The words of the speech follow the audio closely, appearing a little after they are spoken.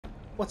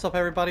What's up,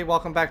 everybody?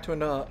 Welcome back to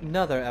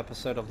another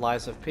episode of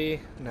Lies of P.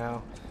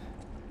 Now,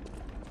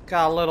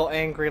 got a little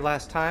angry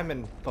last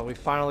time, but we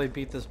finally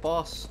beat this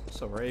boss,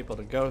 so we're able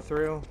to go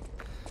through.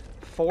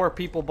 4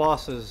 people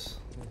bosses.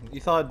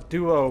 You thought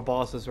duo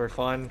bosses were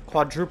fun.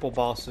 Quadruple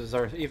bosses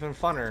are even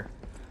funner.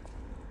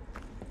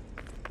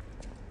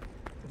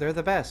 They're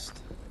the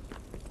best.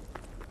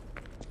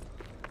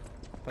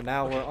 But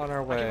now we're on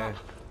our way.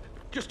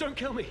 Just don't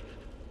kill me.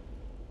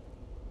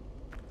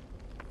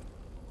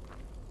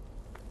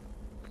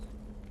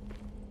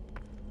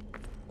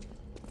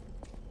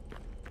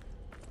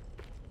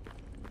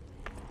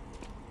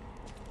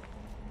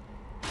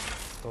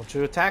 Don't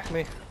you attack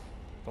me.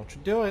 Don't you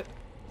do it.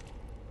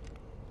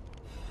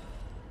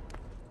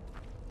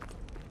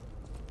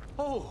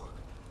 Oh,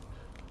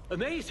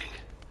 amazing.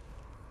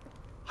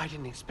 I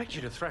didn't expect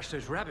you to thrash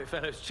those rabbit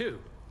fellows too.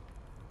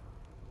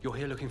 You're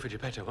here looking for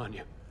Geppetto, aren't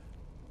you?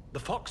 The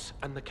fox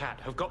and the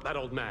cat have got that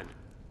old man.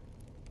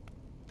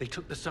 They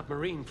took the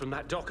submarine from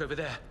that dock over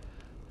there.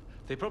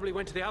 They probably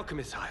went to the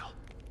alchemist's isle.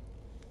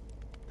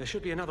 There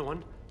should be another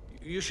one.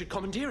 You should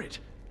commandeer it.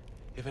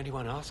 If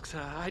anyone asks,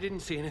 I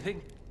didn't see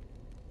anything.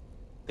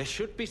 There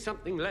should be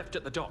something left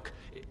at the dock.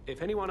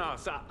 If anyone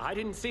asks, I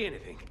didn't see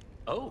anything.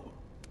 Oh.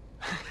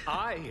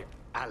 I,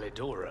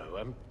 Alidoro,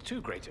 am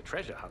too great a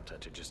treasure hunter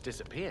to just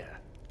disappear.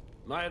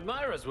 My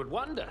admirers would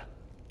wonder.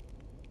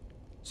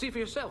 See for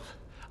yourself.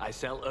 I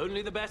sell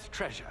only the best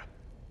treasure.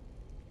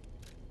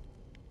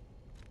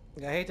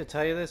 I hate to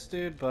tell you this,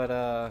 dude, but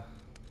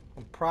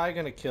I'm probably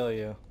gonna kill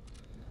you.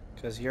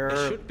 Because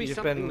you've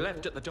been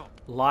left at the dock.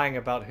 Lying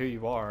about who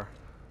you are.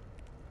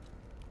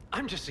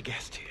 I'm just a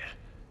guest here,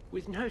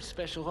 with no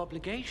special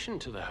obligation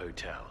to the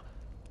hotel.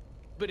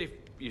 But if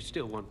you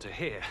still want to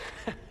hear...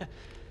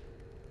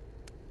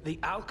 The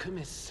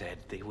alchemist said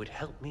they would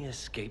help me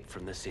escape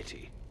from the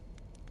city.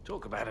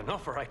 Talk about an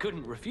offer I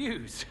couldn't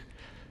refuse.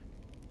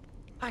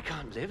 I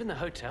can't live in the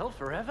hotel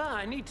forever.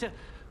 I need to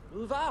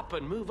move up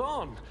and move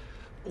on.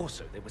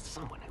 Also, there was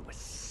someone who was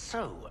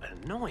so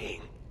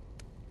annoying.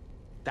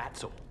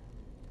 That's all.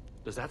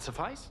 Does that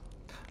suffice?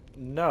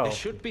 No, there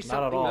should be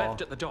something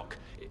left at the dock.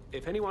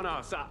 If anyone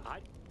asks,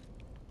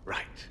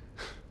 Right.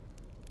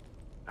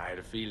 I had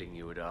a feeling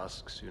you would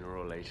ask sooner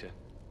or later.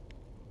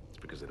 It's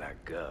because of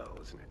that girl,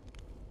 isn't it?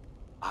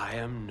 I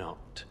am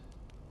not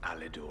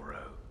Alidoro,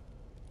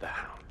 the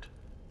Hound.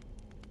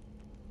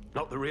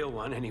 Not the real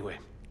one, anyway.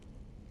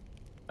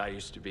 I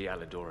used to be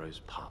Alidoro's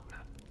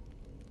partner.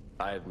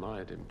 I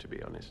admired him, to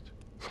be honest.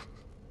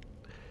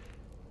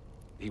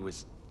 He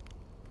was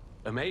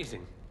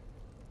amazing.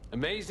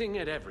 Amazing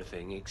at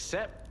everything,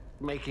 except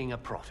making a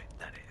profit,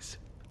 that is.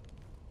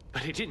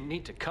 But he didn't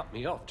need to cut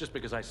me off just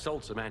because I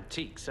sold some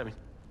antiques. I mean,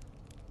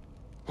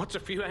 what's a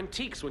few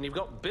antiques when you've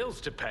got bills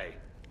to pay?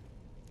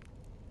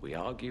 We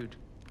argued.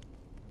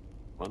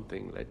 One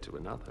thing led to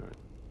another, and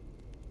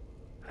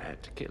I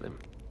had to kill him.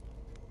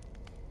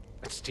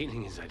 But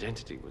stealing his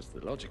identity was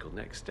the logical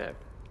next step.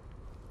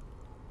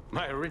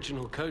 My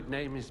original code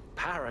name is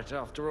Parrot,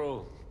 after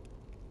all.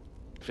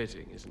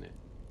 Fitting, isn't it?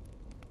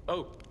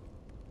 Oh,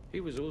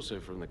 he was also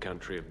from the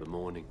country of the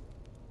morning.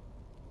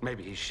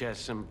 Maybe he shares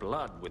some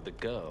blood with the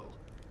girl.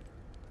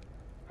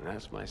 And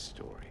that's my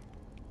story.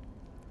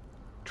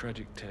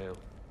 Tragic tale.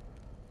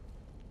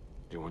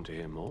 Do you want to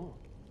hear more?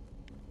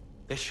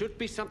 There should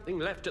be something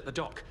left at the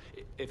dock.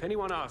 If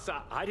anyone asks,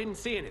 I didn't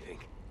see anything.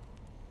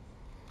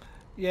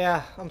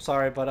 Yeah, I'm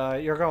sorry,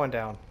 but you're going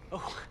down.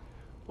 Oh,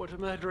 what a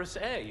murderous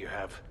air you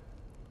have.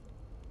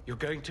 You're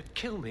going to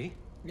kill me?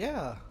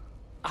 Yeah.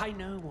 I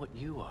know what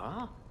you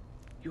are.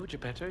 You're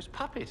Geppetto's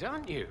puppet,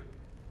 aren't you?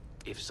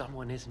 If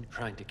someone isn't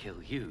trying to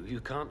kill you,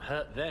 you can't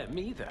hurt them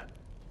either.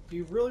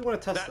 You really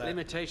want to test that? That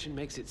limitation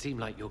makes it seem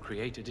like your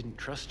creator didn't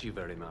trust you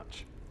very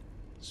much.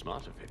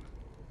 Smart of him.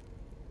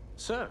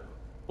 So,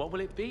 what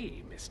will it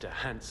be, Mr.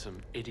 Handsome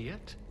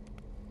Idiot?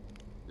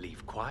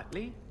 Leave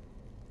quietly?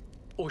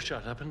 Or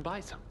shut up and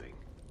buy something?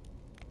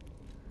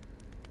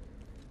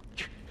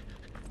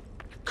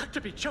 You've got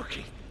to be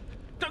joking!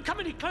 Don't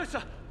come any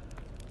closer!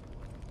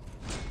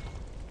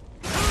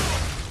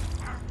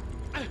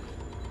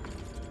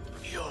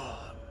 You're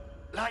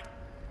like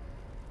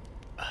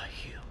a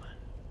human.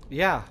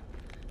 Yeah.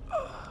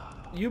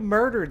 You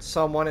murdered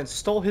someone and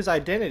stole his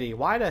identity.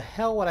 Why the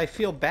hell would I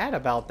feel bad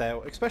about that?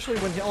 Especially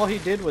when all he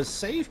did was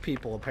save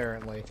people,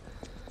 apparently.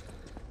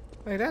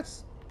 Like,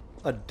 that's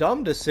a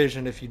dumb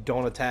decision if you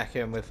don't attack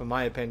him, in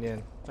my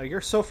opinion. Like,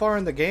 you're so far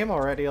in the game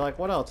already, like,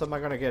 what else? Am I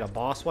gonna get a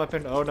boss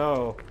weapon? Oh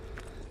no.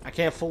 I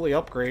can't fully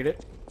upgrade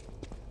it.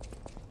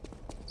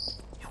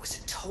 It was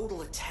a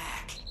total attack.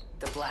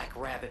 The Black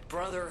Rabbit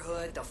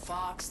Brotherhood, the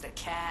Fox, the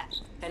Cat,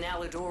 and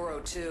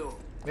Alidoro too.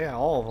 Yeah,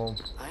 all of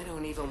them. I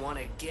don't even want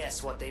to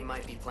guess what they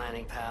might be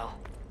planning, pal.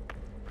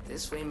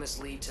 This way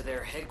must lead to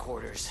their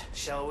headquarters,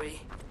 shall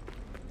we?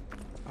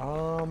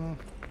 I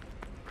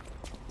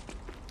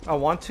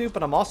want to,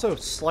 but I'm also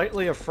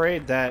slightly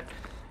afraid that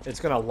it's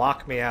gonna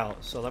lock me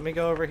out. So let me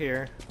go over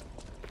here.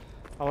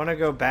 I want to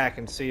go back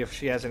and see if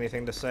she has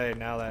anything to say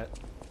now that...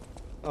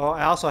 Oh,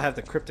 I also have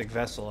the Cryptic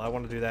Vessel. I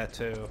want to do that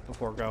too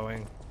before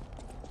going.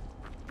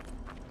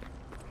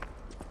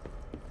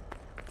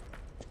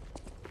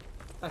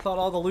 I thought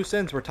all the loose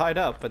ends were tied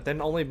up, but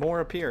then only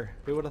more appear.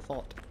 Who would have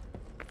thought?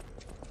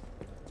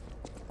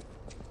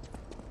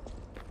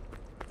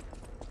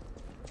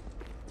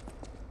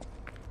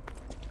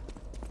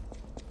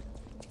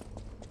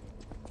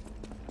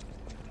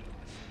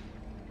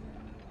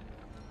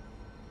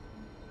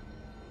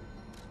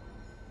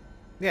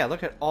 Yeah,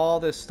 look at all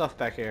this stuff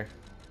back here.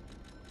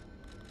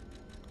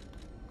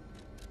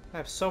 I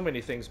have so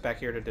many things back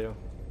here to do.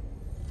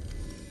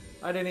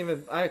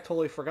 I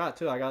totally forgot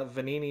too. I got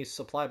Vanini's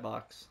supply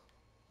box.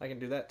 I can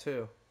do that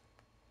too.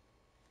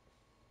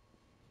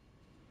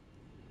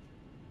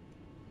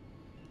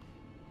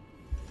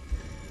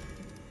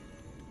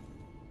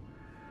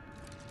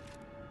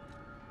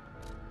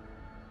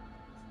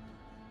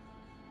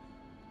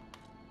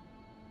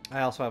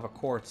 I also have a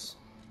quartz.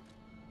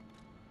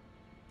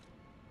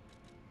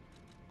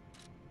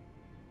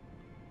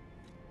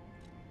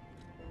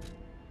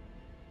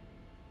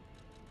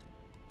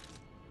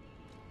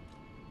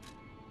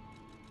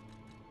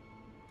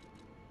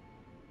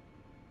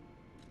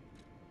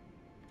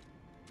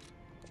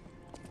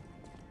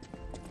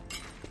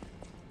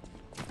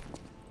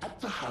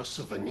 The House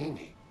of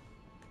Vanini.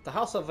 The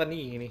House of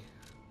Vanini.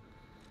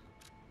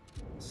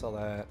 Sell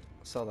that.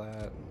 Sell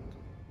that.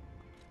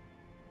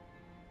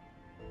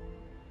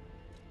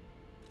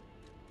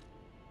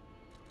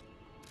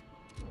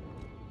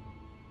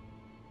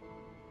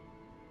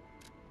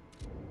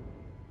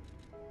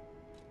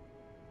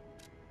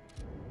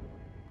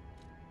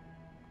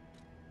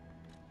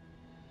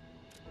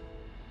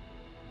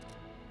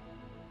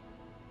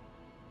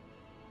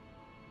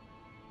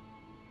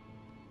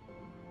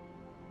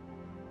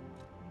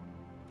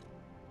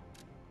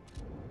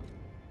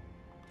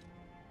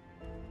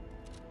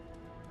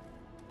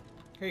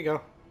 Here you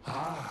go.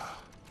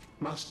 Ah,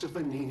 Master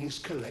Vanini's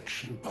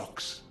collection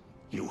box.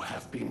 You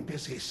have been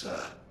busy, sir.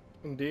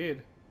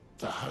 Indeed.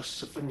 The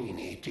House of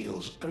Vanini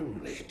deals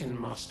only in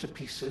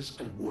masterpieces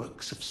and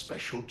works of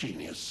special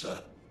genius,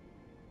 sir.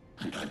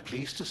 And I'm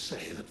pleased to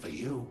say that for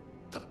you,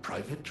 the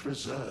private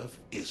reserve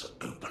is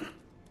open.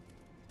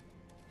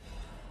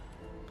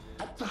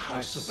 At the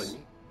House of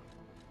Vanini.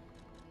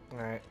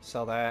 Alright,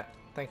 sell that.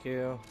 Thank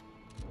you.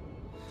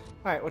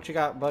 Alright, what you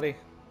got, buddy?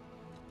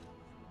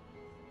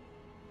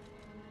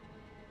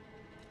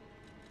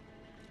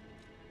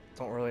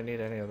 Don't really need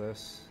any of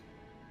this.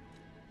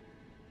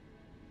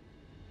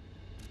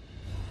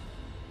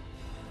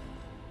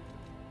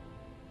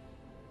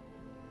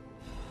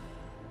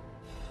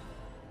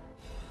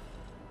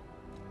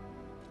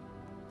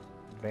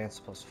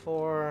 Advance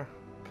 +4,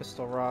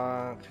 pistol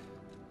rock.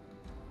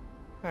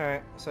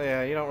 Alright, so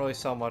yeah, you don't really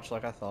sell much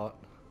like I thought.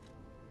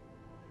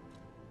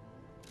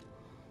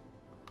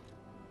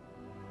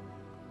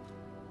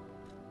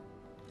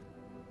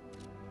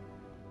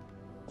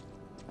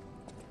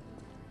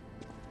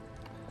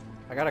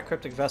 I got a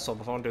cryptic vessel,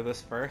 but I want to do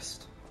this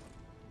first.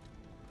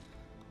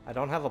 I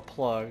don't have a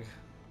plug.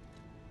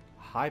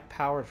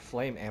 High-powered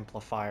flame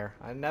amplifier.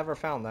 I never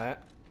found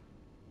that.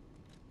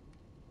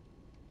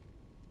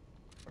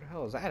 Where the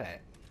hell is that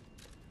at?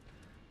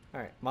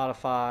 Alright,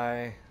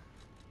 modify.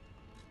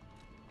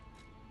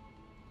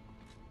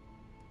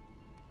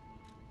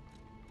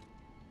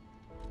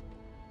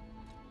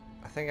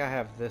 I think I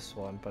have this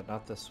one, but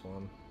not this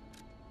one.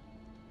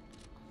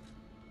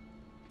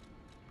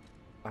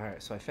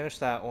 Alright, so I finished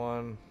that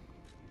one.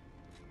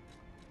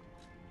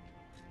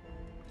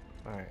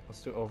 Alright,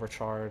 let's do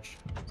overcharge.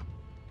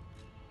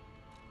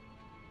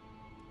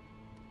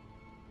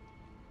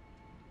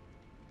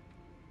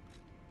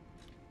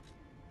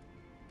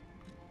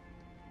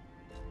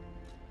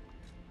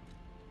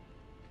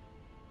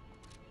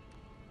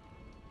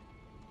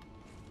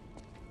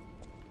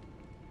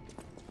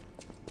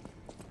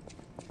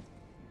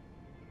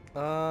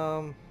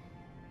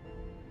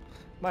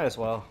 Might as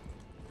well.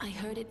 I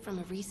heard it from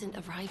a recent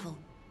arrival.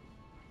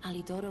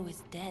 Alidoro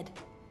is dead.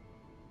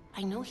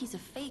 I know he's a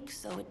fake,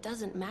 so it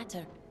doesn't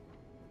matter.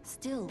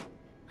 Still,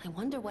 I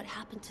wonder what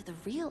happened to the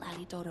real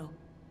Alidoro.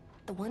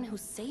 The one who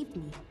saved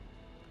me.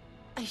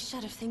 I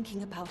shudder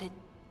thinking about it.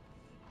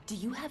 Do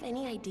you have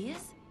any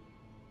ideas?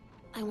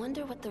 I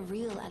wonder what the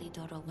real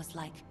Alidoro was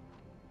like.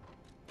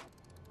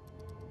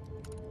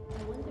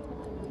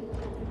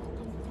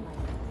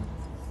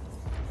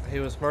 He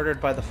was murdered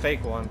by the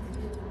fake one.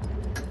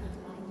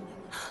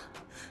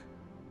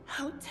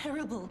 How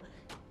terrible.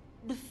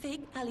 The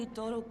fake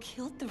Alidoro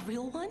killed the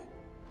real one?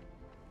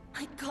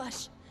 My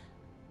gosh.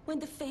 When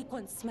the fake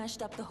one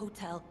smashed up the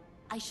hotel,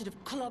 I should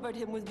have clobbered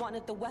him with one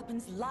of the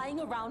weapons lying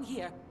around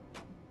here.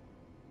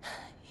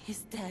 He's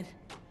dead.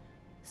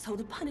 So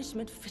the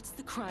punishment fits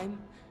the crime.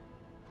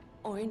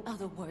 Or in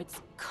other words,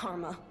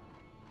 karma.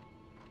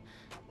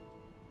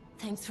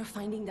 Thanks for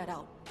finding that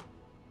out.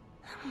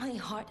 My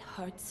heart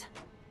hurts,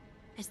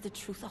 as the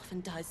truth often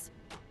does.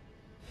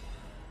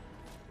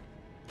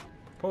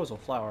 Proposal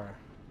flower.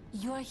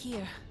 You're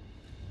here.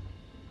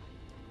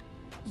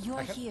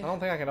 You're here. I don't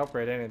think I can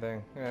upgrade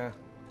anything. Yeah.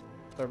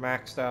 They're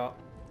maxed out.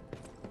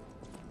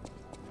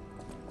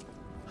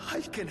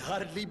 I can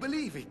hardly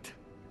believe it.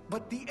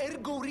 But the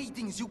ergo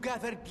readings you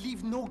gathered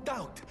leave no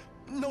doubt.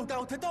 no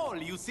doubt at all,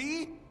 you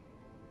see?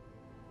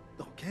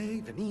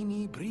 Okay,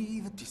 Vanini,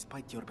 breathe.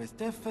 Despite your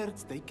best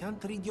efforts, they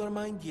can't read your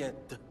mind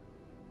yet.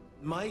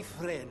 My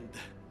friend,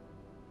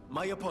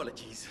 my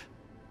apologies.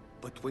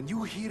 But when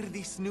you hear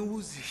this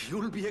news,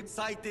 you'll be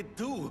excited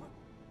too.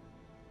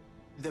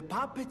 The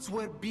puppets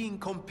were being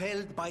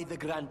compelled by the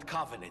Grand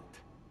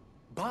Covenant.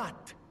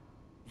 But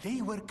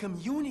they were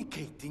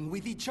communicating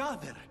with each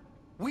other,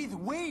 with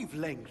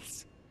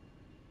wavelengths.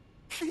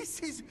 This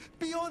is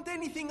beyond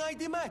anything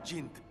I'd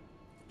imagined.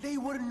 They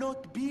were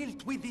not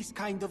built with this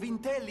kind of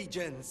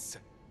intelligence.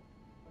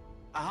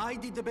 I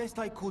did the best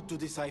I could to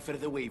decipher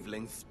the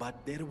wavelengths,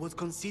 but there was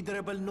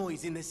considerable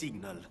noise in the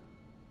signal.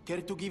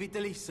 Care to give it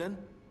a listen?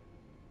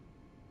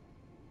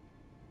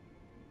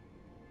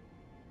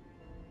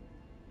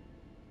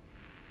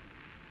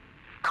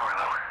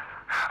 Carlo,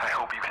 I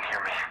hope you can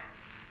hear me.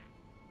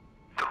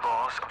 The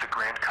laws of the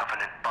Grand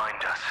Covenant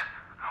bind us.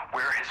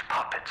 We're his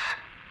puppets.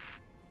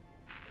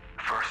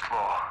 First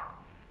law,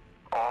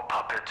 all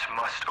puppets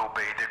must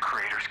obey their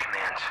creator's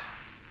commands.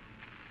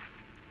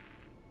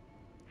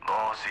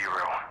 Law 0,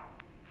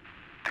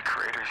 the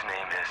creator's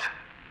name is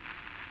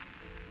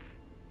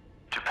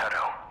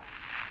Geppetto.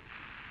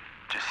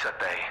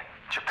 Giuseppe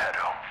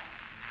Geppetto.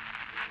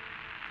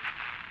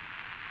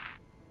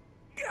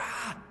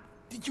 Ah,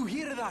 did you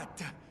hear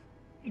that?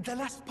 The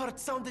last part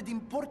sounded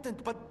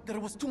important, but there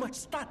was too much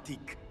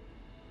static.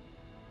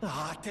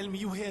 Ah, tell me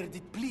you heard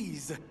it,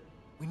 please.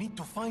 We need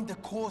to find the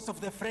cause of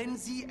the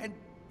frenzy, and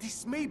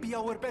this may be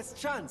our best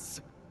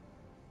chance.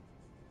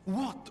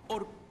 What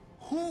or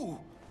who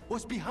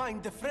was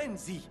behind the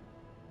frenzy?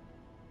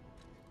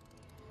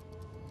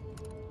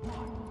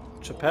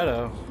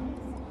 Geppetto.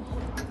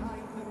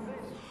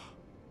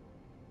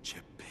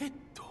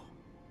 Geppetto.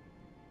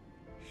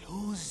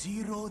 Law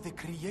 0, the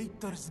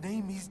creator's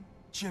name is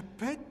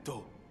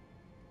Geppetto.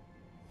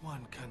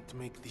 One can't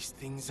make these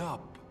things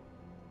up.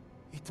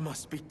 It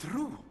must be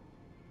true.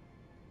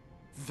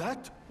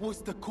 That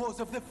was the cause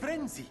of the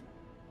frenzy.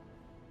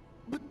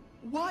 But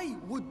why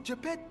would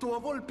Geppetto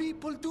of all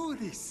people do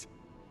this?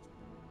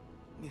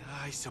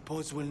 I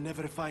suppose we'll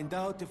never find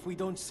out if we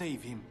don't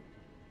save him.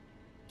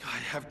 I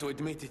have to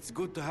admit it's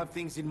good to have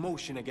things in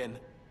motion again.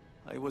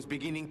 I was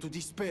beginning to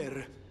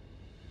despair.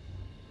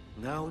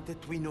 Now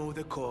that we know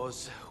the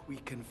cause, we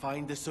can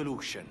find a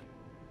solution.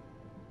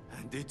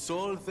 And it's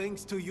all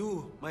thanks to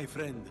you, my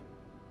friend.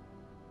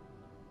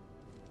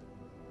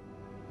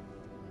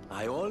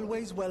 I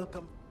always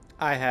welcome...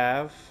 I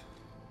have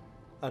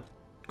a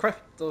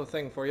crypto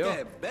thing for you.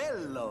 Que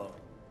bello!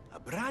 A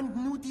brand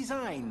new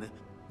design.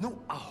 No,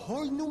 a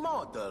whole new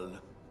model.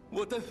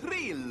 What a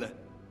thrill!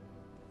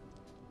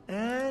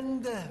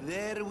 And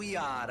there we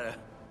are.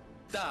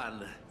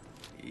 Done.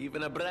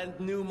 Even a brand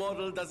new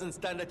model doesn't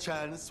stand a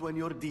chance when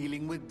you're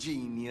dealing with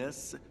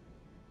genius.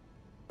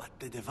 But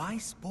the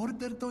device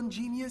bordered on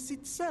genius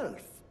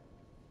itself.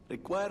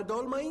 Required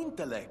all my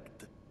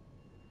intellect.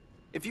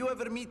 If you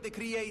ever meet the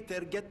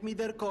creator, get me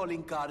their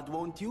calling card,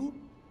 won't you?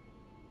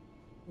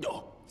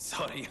 Oh,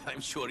 sorry,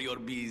 I'm sure you're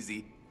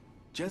busy.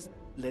 Just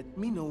let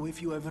me know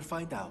if you ever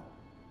find out.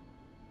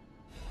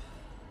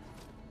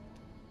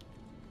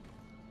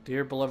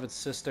 Dear beloved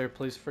sister,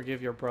 please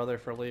forgive your brother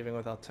for leaving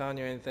without telling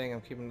you anything.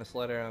 I'm keeping this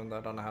letter and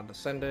I don't know how to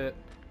send it.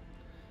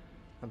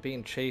 I'm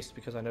being chased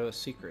because I know a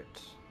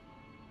secret.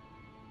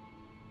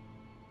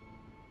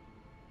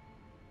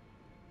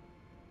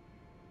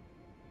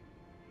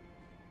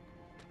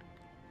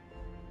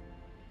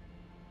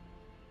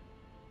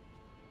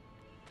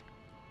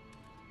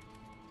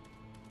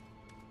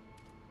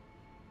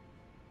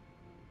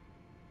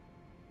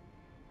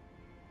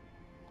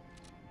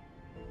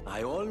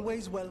 I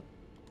always will.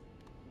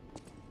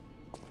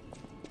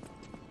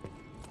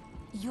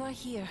 You're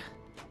here.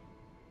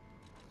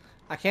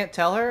 I can't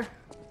tell her?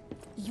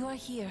 You're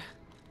here.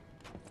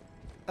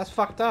 That's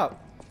fucked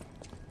up.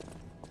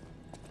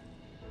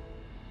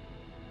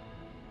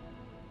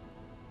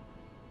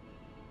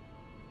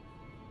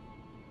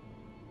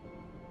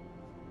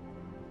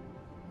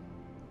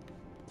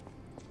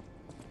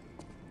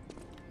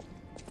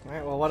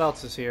 Alright, well, what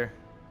else is here?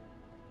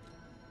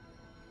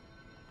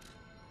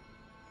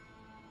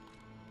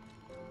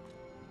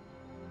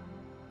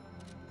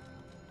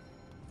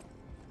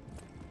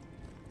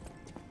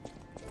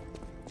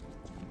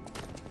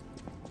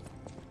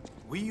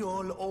 We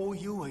all owe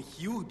you a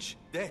huge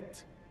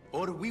debt.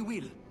 Or we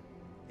will,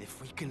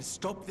 if we can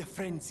stop the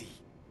frenzy.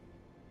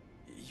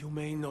 You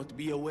may not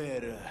be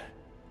aware,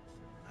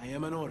 I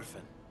am an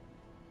orphan.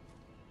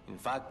 In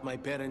fact, my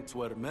parents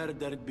were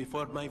murdered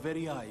before my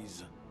very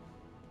eyes.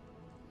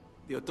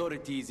 The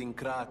authorities in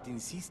Krat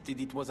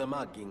insisted it was a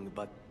mugging,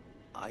 but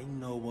I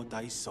know what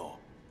I saw.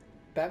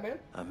 Batman?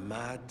 A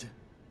mad,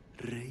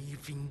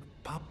 raving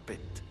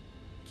puppet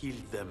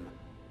killed them.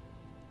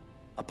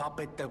 A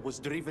puppet that was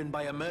driven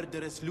by a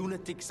murderous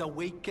lunatic's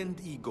awakened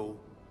ego.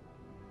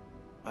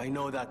 I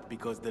know that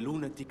because the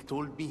lunatic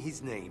told me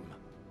his name.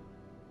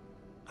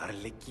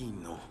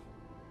 Arlecchino.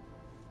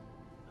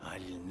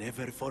 I'll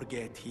never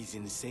forget his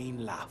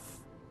insane laugh.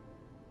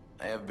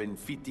 I have been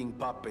fitting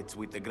puppets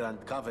with the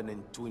Grand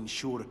Covenant to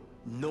ensure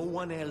no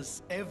one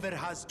else ever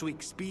has to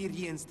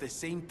experience the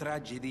same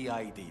tragedy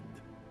I did.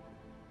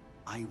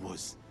 I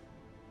was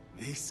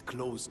this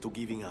close to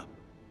giving up.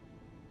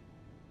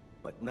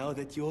 But now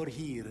that you're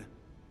here,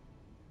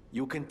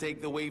 you can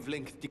take the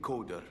wavelength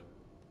decoder.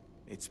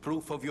 It's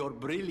proof of your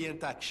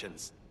brilliant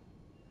actions.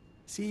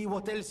 See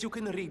what else you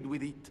can read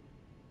with it.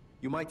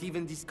 You might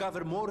even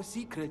discover more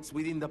secrets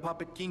within the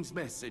Puppet King's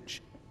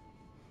message.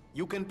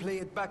 You can play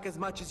it back as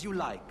much as you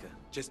like.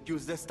 Just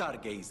use the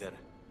Stargazer.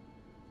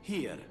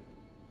 Here.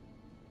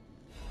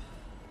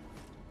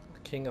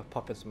 King of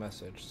Puppets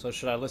message. So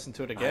should I listen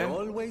to it again? I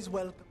always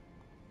welcome.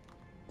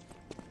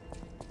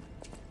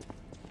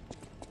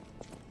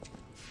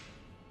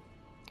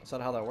 Is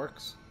that how that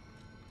works?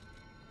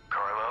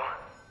 Carlo,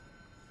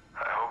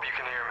 I hope you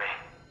can hear me.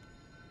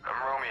 I'm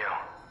Romeo.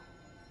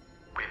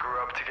 We grew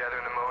up together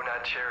in the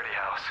Monad Charity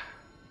House.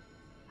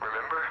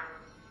 Remember?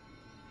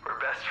 We're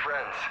best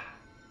friends.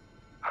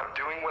 I'm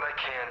doing what I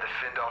can to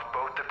fend off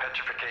both the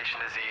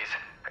petrification disease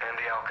and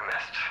the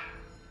alchemists.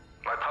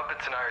 My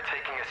puppets and I are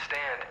taking a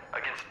stand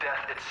against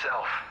death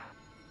itself.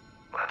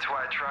 That's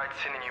why I tried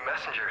sending you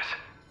messengers.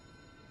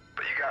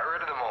 But you got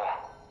rid of them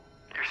all.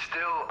 You're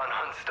still an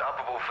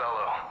unstoppable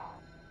fellow.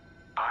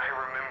 I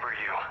remember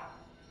you.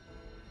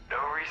 No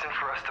reason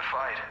for us to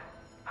fight,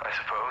 I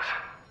suppose.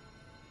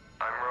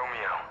 I'm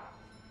Romeo.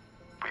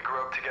 We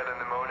grew up together in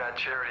the Monad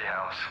Charity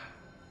House.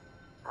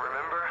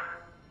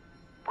 Remember?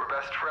 We're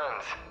best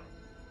friends.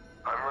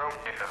 I'm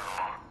Romeo.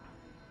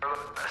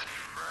 We're best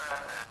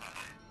friends.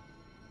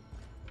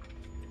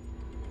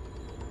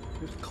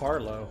 Who's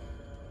Carlo?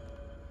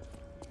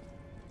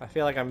 I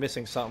feel like I'm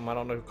missing something. I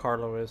don't know who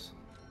Carlo is.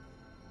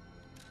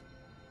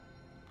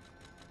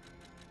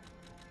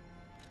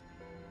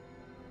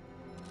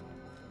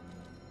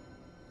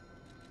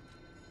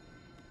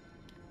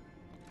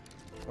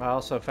 I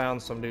also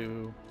found some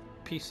new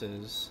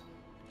pieces.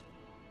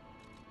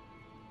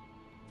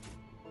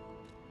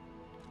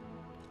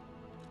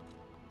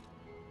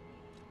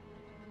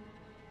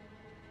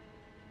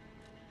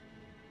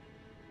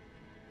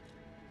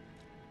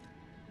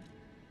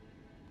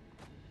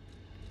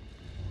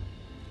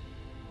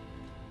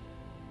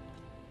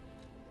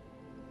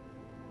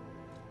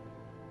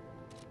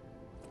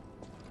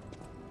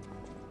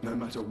 No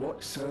matter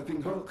what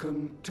serving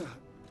welcome to...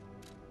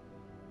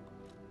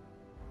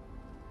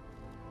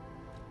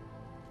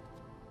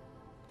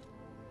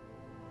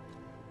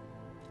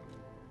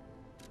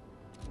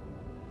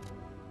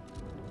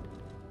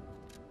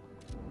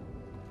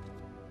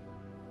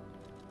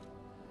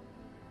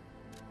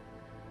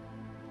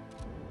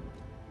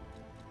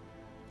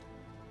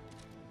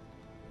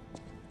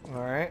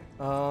 Alright,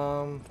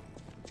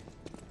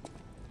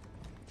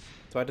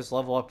 do I just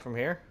level up from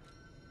here?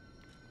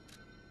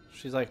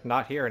 She's like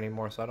not here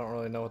anymore, so I don't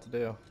really know what to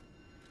do.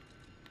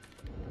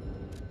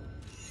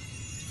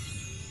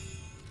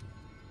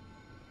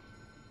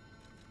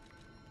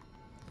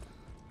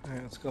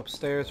 Alright, let's go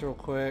upstairs real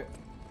quick.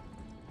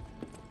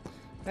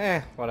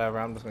 Whatever,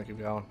 I'm just gonna keep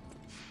going.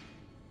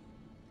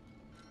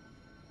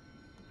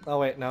 Oh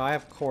wait, no, I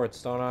have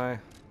quartz, don't I?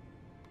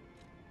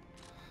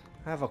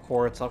 I have a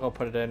quartz, I'll go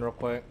put it in real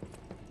quick.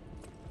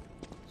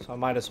 So I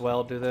might as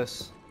well do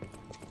this.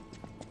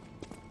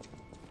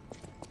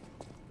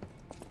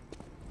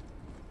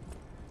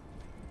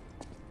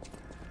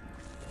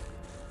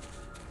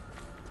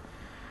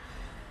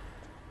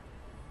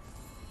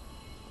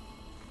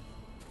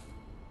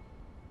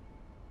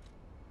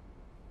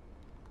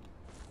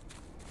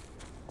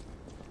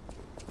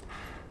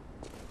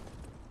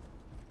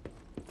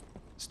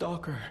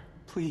 Stalker,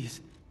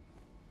 please.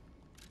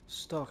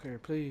 Stalker,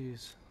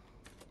 please.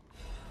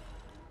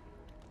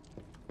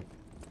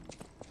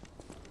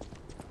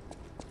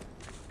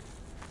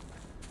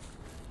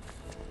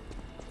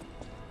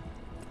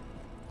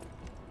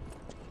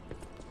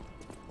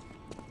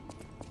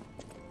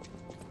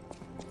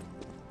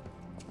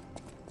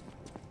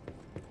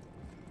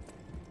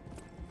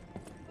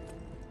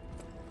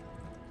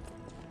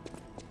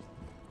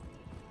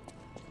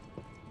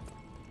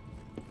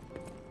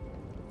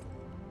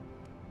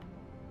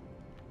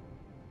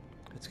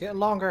 It's getting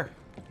longer.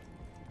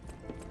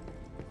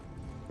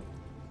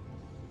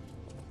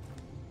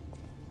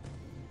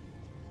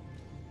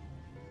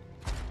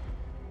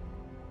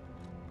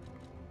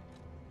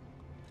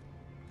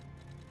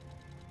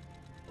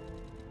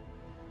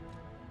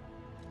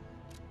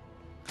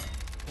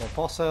 More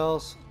pulse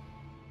cells.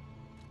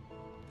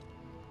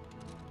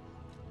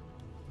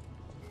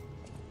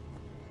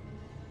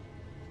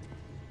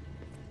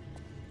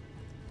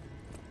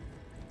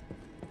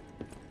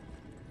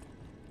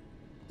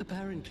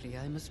 Apparently,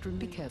 I must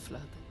be careful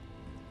out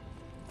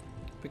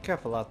there. Be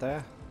careful out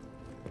there.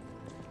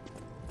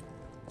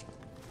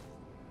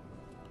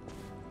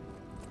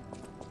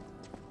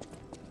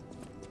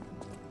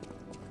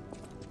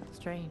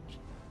 Strange.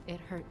 It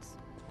hurts.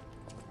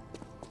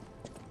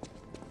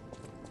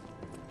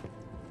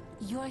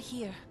 You're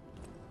here.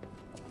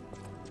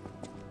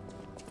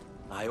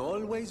 I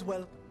always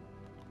welcome.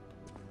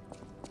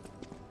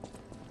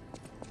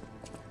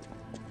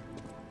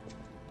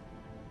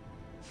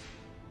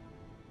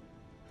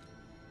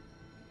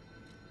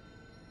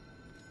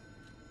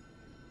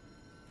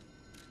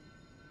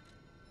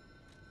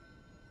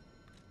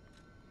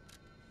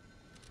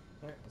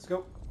 Let's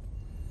go.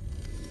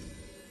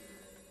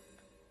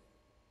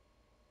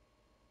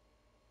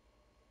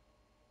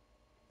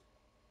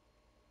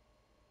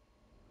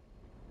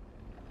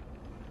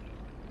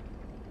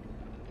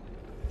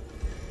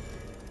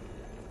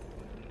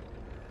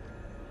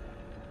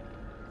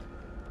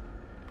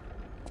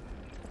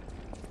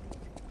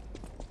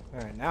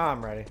 Alright, now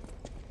I'm ready.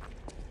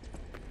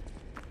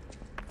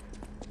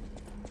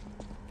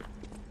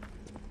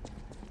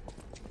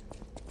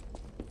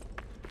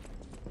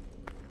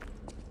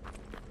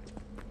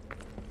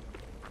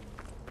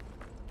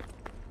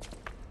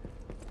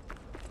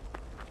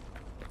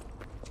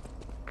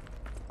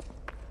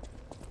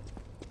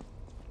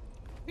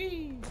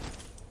 Whee!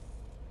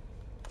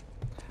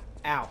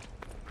 Ow.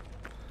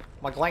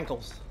 My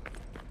glankles.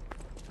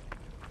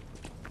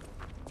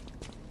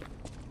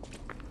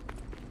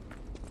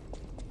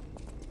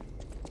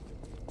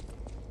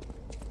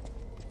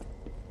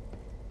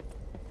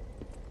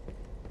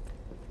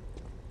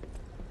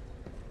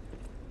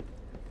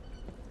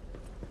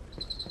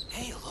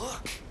 Hey,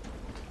 look!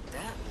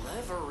 That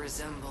lever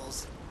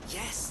resembles...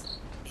 Yes!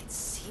 It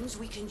seems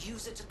we can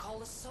use it to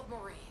call a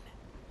submarine.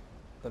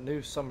 The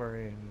new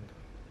submarine.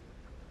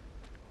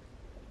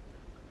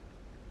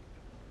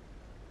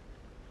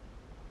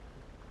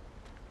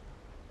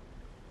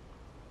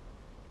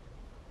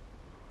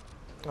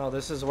 Oh,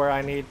 this is where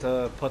I need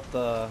to put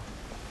the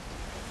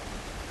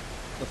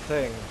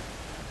thing.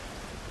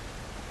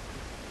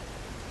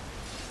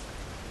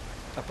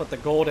 I put the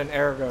golden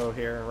ergo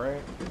here,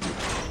 right?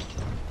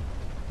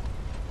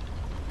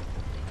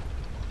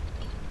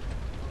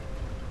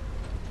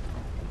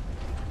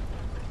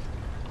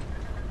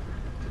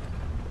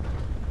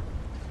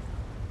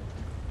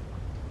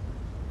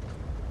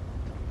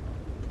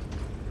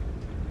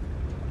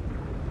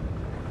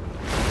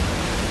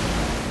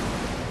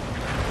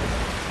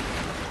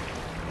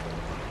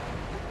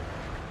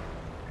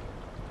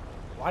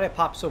 Why did it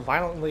pop so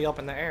violently up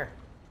in the air?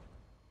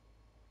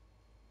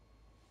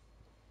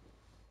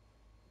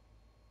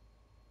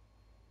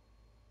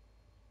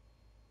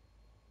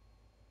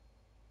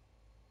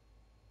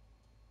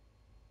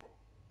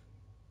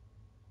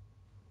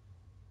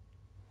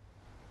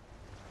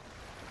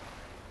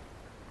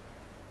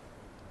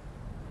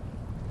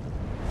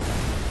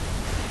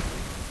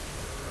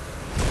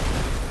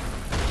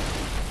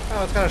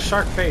 Oh, it's got a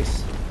shark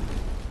face.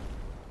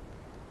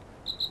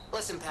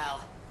 Listen,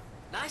 pal.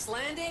 Nice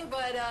landing,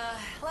 but,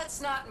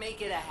 let's not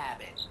make it a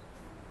habit.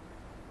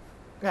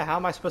 Yeah, how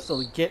am I supposed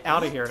to get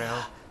out of here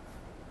now?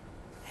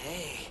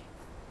 Hey,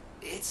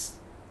 it's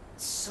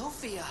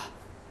Sophia.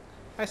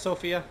 Hi,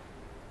 Sophia.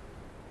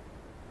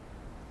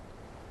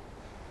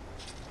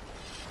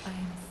 I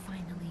am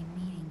finally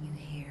meeting you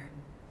here.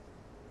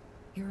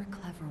 You're a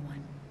clever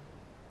one,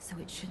 so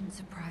it shouldn't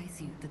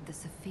surprise you that the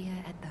Sophia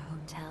at the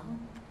hotel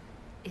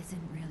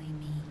isn't really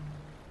me.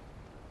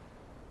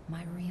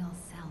 My real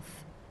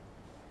self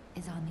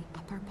is on the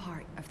upper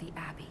part of the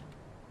Abbey.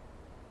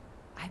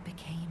 I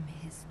became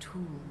his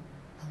tool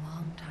a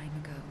long time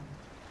ago.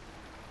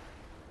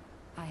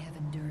 I have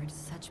endured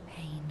such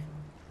pain.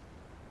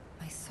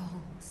 My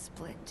soul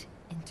split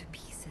into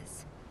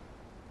pieces.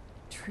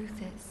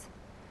 Truth is,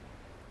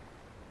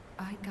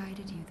 I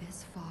guided you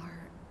this far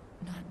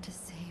not to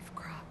save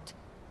Croft,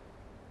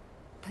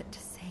 but to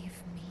save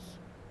me.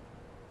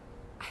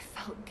 I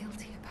felt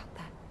guilty about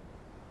that,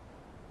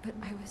 but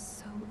I was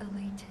so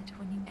elated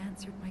when you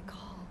answered my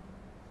call.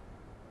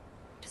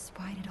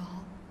 Despite it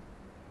all,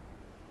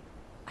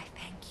 I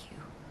thank you.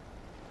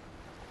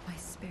 My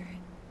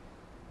spirit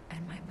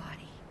and my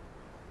body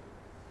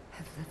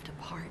have lived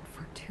apart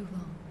for too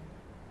long.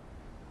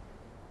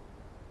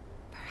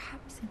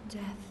 Perhaps in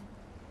death,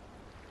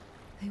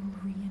 they will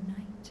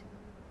reunite.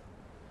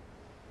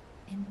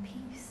 In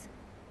peace,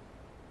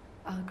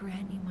 I'll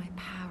grant you my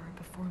power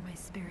before my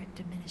spirit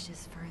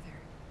diminishes further.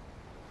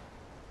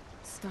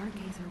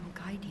 Stargazer will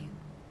guide you,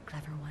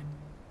 clever one.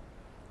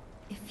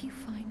 If you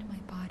find my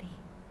body,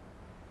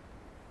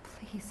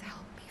 please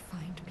help me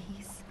find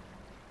peace.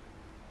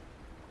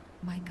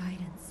 My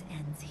guidance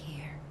ends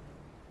here.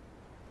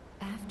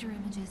 After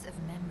images of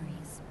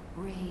memories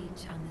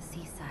rage on the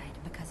seaside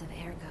because of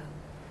Ergo,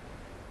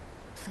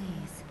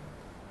 please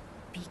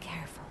be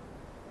careful.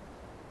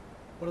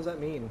 What does that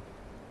mean?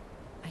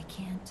 I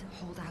can't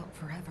hold out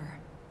forever,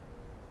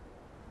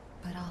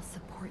 but I'll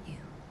support you.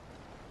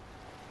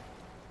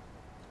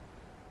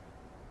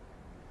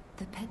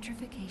 The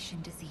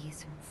petrification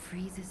disease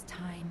freezes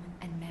time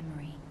and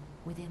memory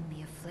within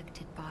the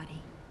afflicted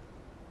body.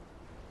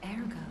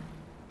 Ergo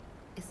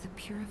is the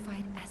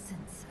purified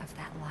essence of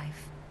that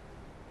life,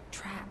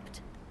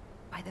 trapped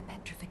by the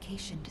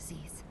petrification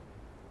disease.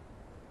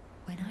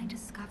 When I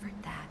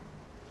discovered that,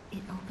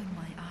 it opened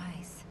my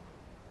eyes,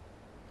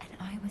 and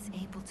I was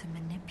able to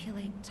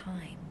manipulate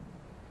time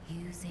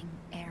using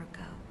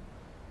Ergo.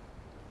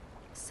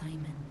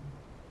 Simon,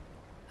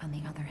 on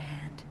the other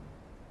hand,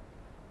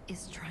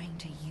 is trying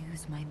to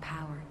use my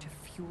power to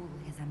fuel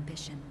his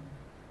ambition.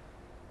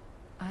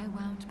 I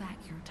wound back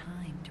your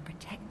time to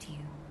protect you,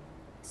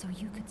 so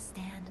you could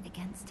stand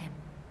against him.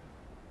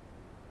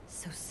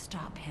 So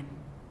stop him.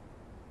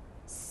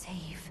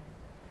 Save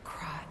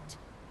Krat.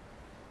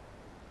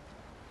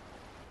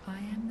 I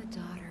am the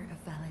daughter of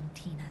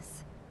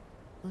Valentinus,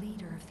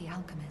 leader of the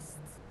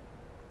alchemists.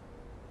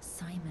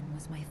 Simon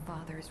was my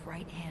father's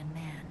right-hand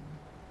man.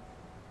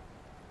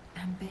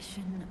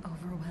 Ambition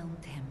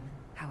overwhelmed him,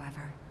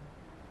 however,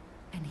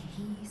 and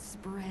he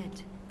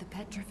spread the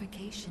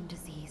petrification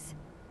disease,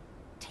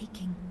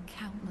 taking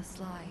countless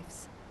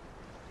lives.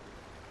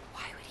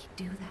 Why would he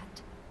do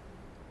that?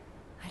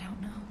 I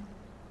don't know.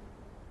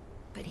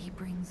 But he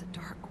brings a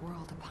dark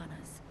world upon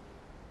us.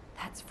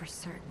 That's for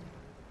certain.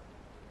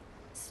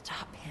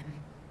 Stop him.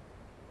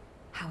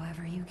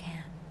 However you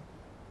can.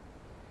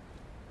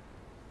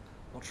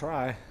 I'll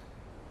try.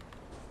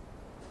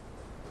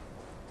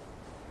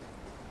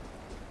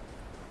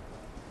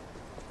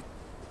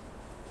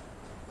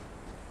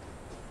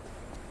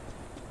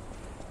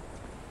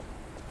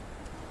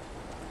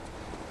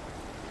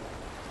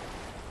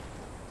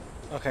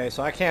 Okay,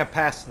 so I can't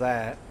pass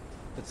that.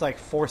 It's like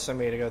forcing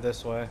me to go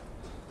this way.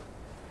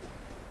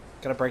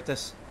 Can I break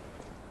this?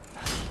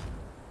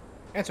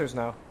 Answer is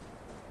no.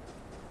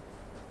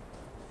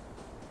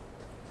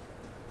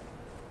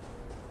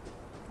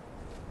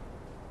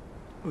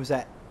 Who's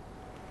that?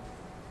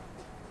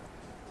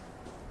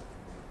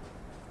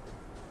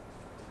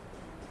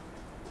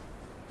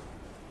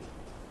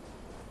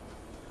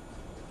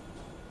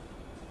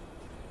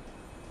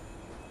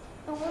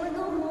 I wanna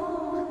go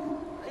home.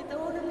 I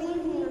don't wanna be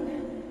here.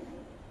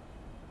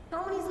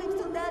 How many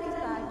sleeps till Daddy's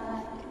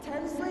back?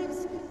 10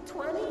 sleeps?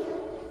 20?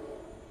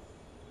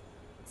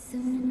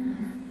 Soon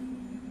enough.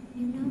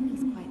 You know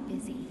he's quite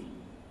busy.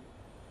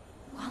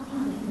 While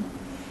you wait,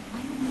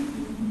 why don't you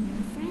give him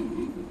your friend?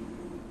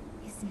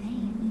 His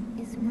name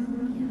is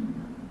Romeo.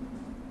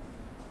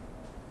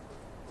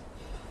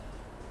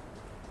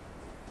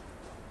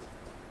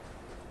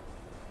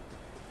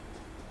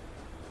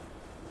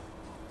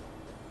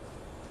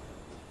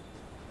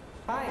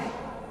 Hi.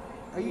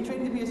 Are you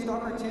trained to be a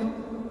stalker too?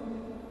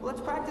 Well,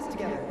 let's practice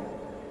together.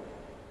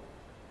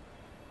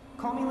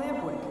 Call me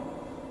Lampwick.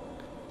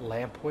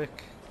 Lampwick?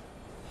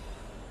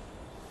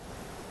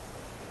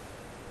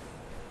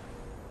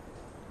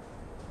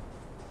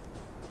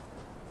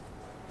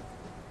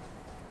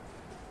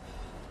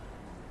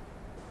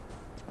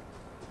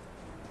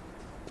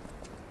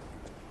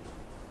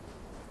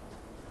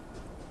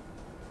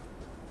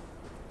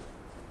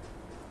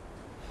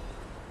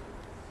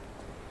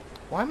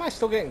 Why am I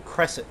still getting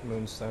crescent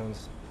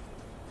moonstones?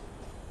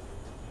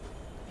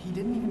 He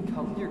didn't even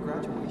come to your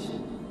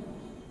graduation?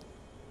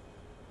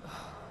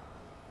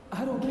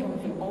 I don't care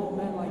if an old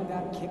man like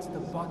that kicks the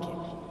bucket.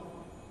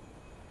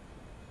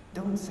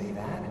 Don't say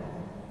that.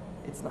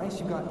 It's nice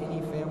you got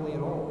any family at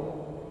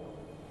all.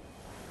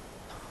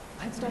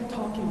 Let's start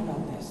talking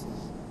about this.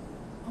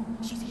 Oh,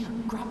 she's here.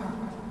 Grab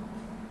her.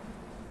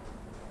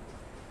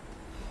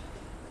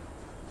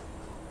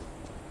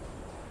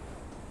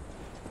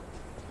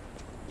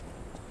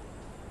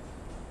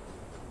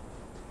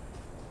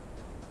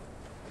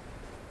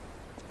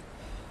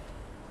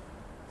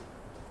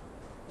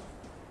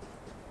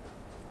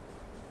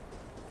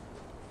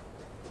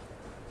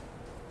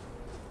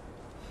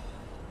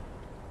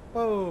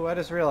 Whoa, I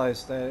just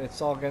realized that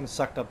it's all getting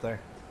sucked up there.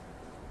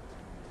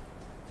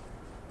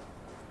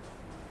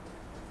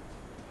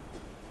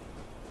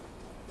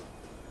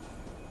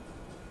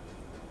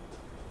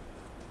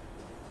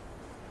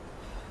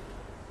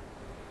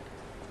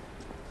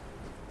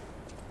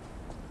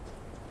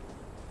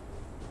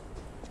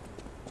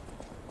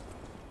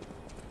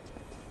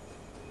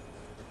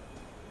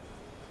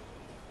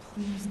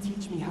 Please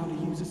teach me how to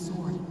use a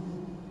sword.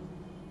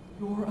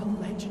 You're a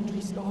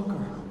legendary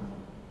stalker.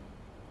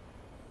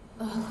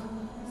 Ugh,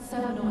 so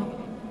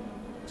annoying.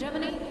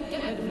 Germany,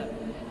 get rid of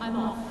him. I'm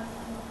off.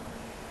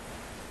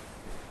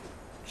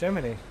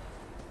 Gemini.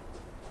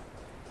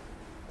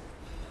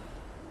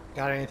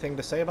 Got anything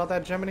to say about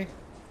that, Gemini?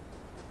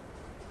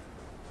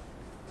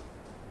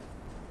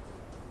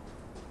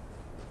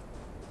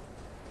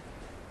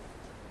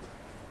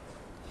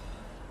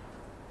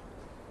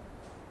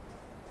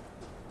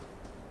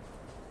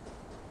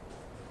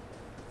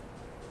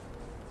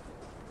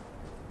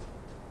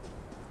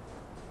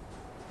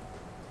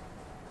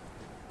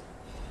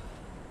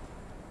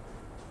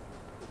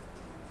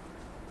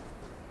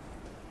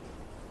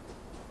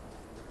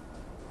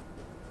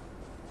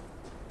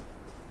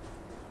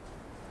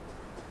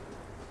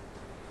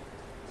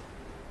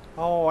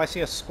 Oh, I see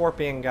a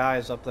scorpion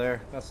guys up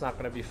there. That's not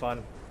going to be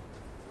fun.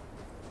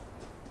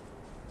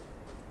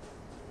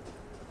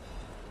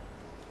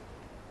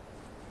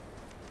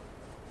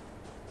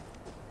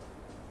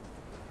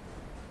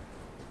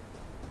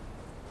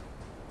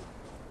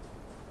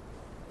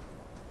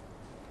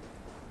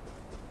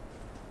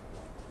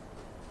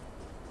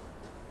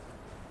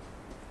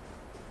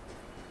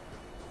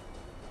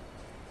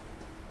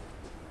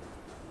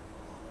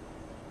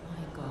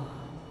 My God.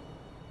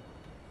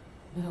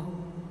 No.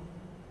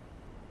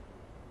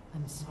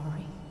 I'm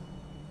sorry.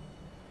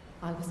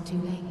 I was too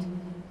late.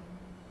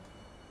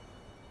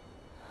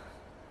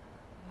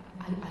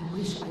 I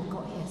wish I'd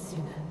got here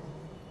sooner.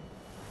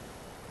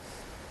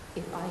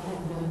 If I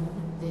had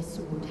known this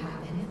would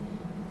happen...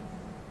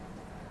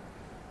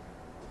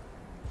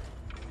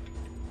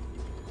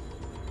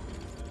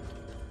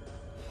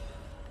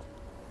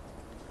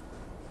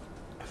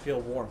 I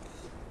feel warmth.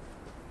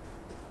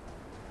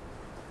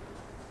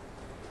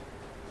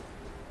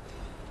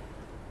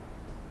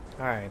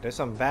 Alright, there's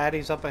some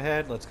baddies up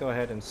ahead. Let's go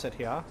ahead and sit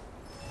here.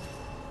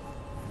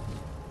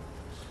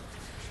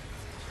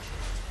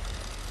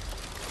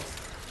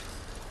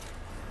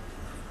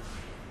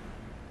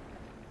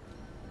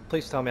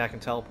 Please tell me I can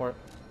teleport.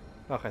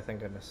 Okay, thank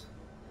goodness.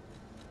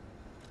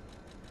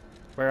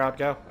 Where I'd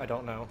go? I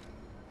don't know.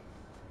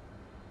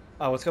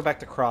 Oh, let's go back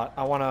to Krot.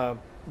 I want to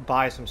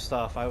buy some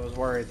stuff. I was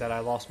worried that I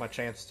lost my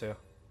chance to.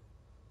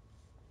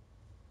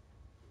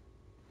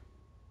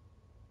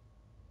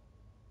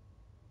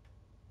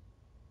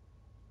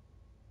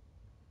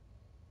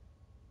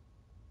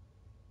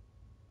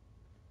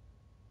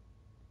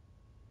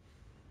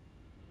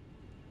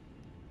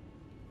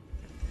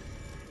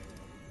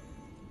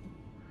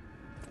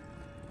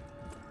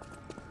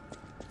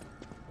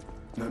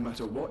 No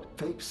matter what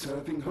fate's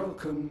serving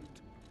Holcomb.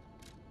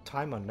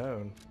 Time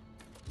unknown.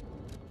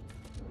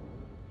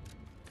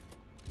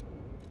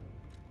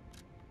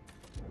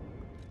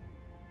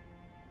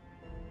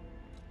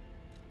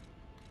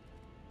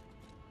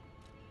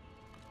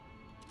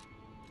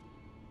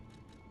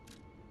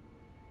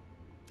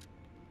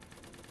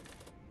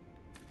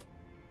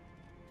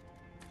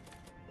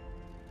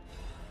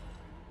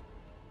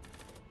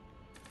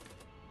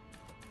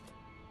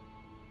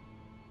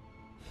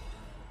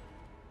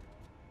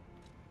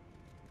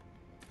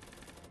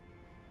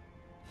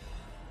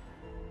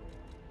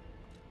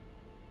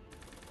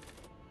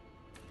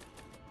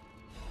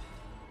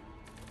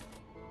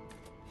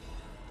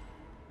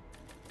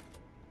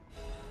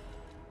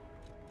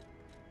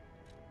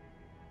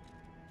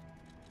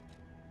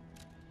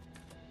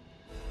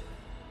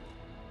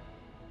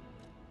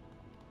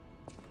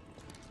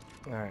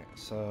 Alright,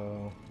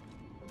 so...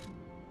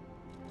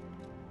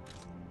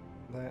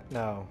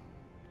 no.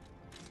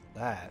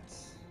 That.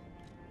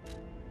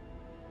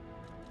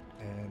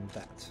 And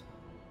that.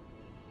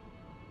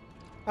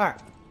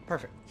 Alright,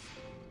 perfect.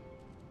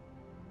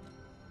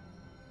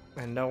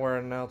 And no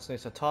one else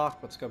needs to talk.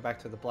 Let's go back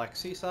to the Black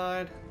Sea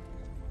side.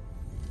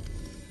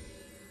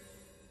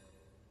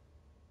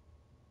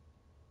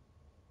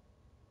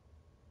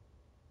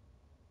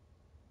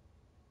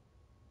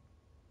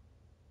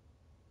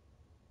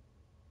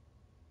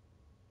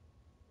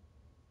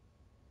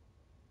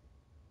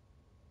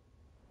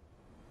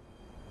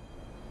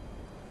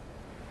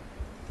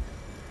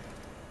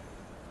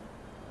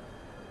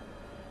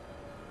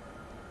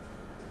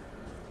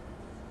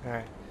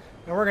 Alright,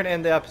 and we're going to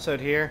end the episode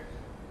here.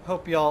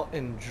 Hope y'all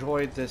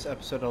enjoyed this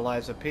episode of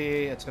Lies of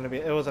P. It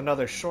was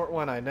another short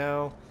one, I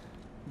know,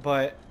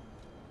 but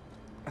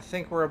I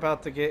think we're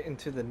about to get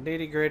into the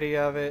nitty-gritty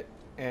of it,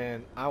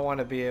 and I want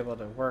to be able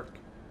to work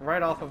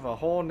right off of a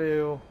whole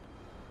new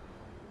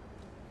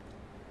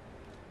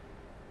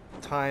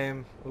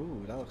time.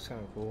 Ooh, that looks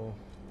kind of cool.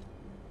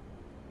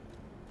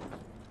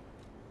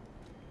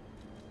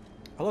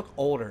 I look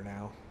older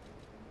now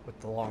with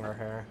the longer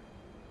hair.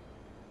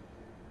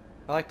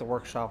 I like the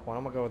workshop one.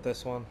 I'm going to go with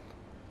this one.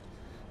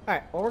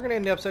 Alright, well, we're going to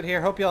end the episode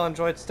here. Hope y'all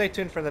enjoyed. Stay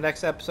tuned for the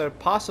next episode,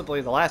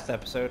 possibly the last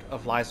episode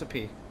of Lies of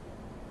P.